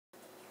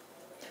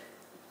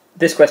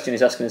This question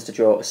is asking us to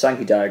draw a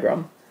Sankey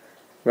diagram.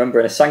 Remember,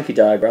 in a Sankey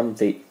diagram,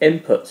 the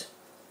input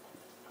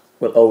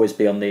will always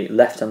be on the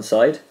left-hand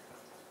side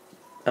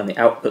and the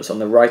output's on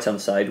the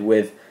right-hand side,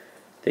 with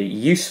the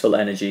useful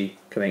energy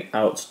coming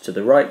out to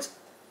the right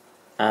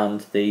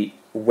and the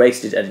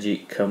wasted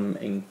energy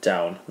coming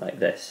down like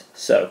this.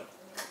 So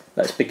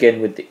let's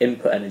begin with the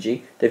input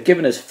energy. They've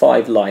given us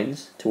 5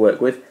 lines to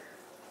work with.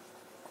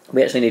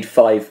 We actually need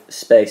 5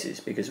 spaces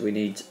because we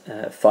need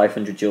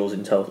 500 joules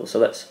in total. So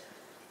let's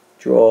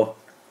draw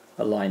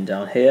a line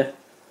down here,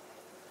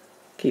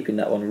 keeping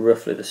that one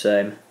roughly the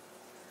same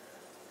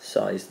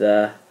size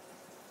there.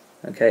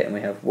 Okay, and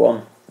we have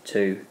 1,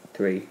 2,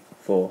 3,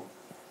 4,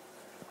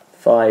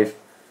 5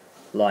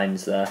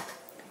 lines there,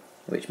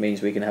 which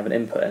means we can have an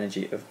input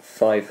energy of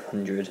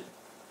 500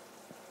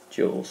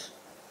 joules.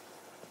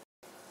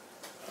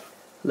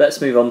 Let's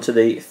move on to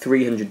the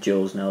 300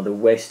 joules now, the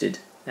wasted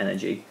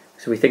energy.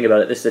 So we think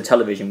about it, this is a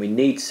television, we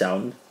need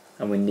sound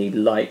and we need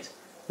light.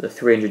 The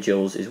 300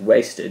 joules is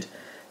wasted.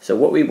 So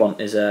what we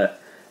want is an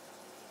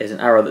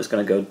arrow that's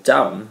going to go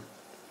down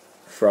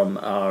from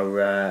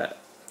our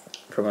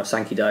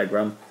Sankey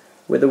diagram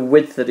with a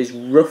width that is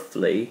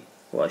roughly,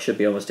 well, it should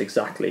be almost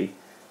exactly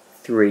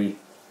 3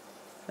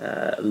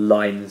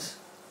 lines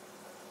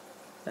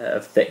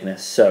of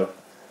thickness. So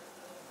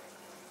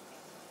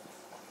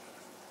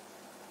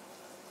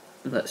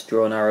let's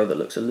draw an arrow that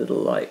looks a little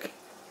like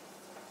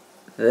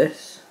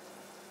this.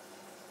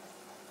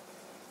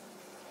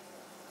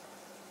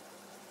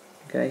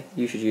 Okay,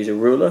 you should use a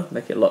ruler,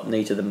 make it a lot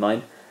neater than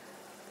mine.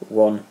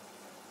 1,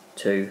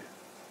 2,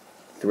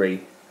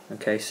 3.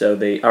 Okay, so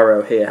the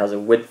arrow here has a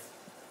width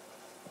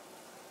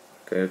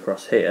going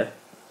across here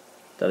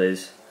that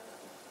is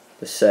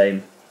the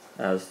same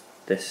as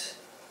this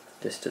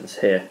distance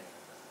here.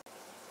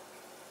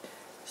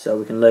 So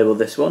we can label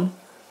this one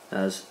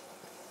as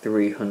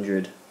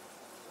 300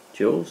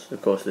 joules.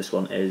 Of course, this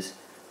one is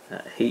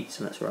heat,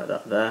 so let's write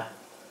that there.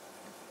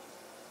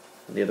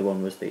 And the other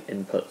one was the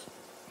input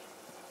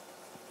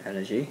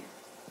energy,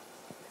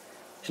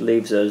 which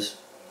leaves us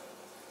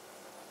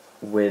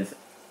with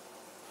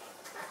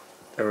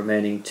a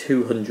remaining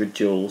 200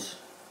 joules.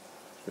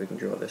 So we can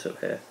draw this up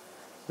here.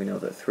 We know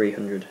that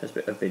 300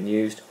 have been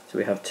used, so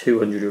we have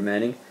 200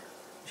 remaining,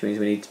 which means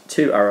we need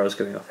 2 arrows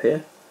coming off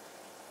here.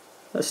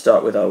 Let's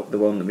start with the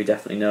one that we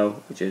definitely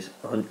know, which is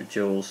 100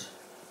 joules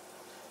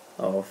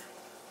of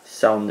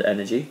sound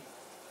energy.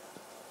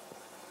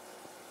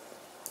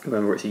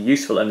 Remember, it's a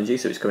useful energy,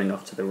 so it's coming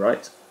off to the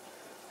right.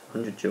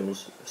 100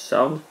 joules of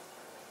sound,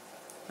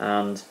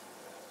 and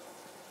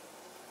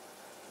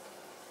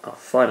our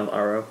final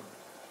arrow,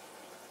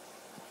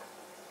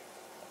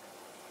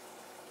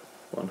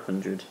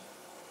 100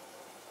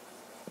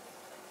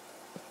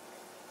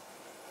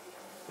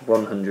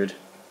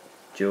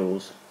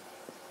 joules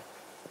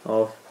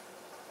of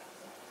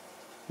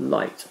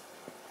light,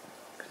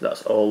 because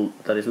that's all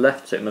that is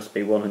left, so it must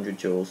be 100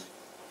 joules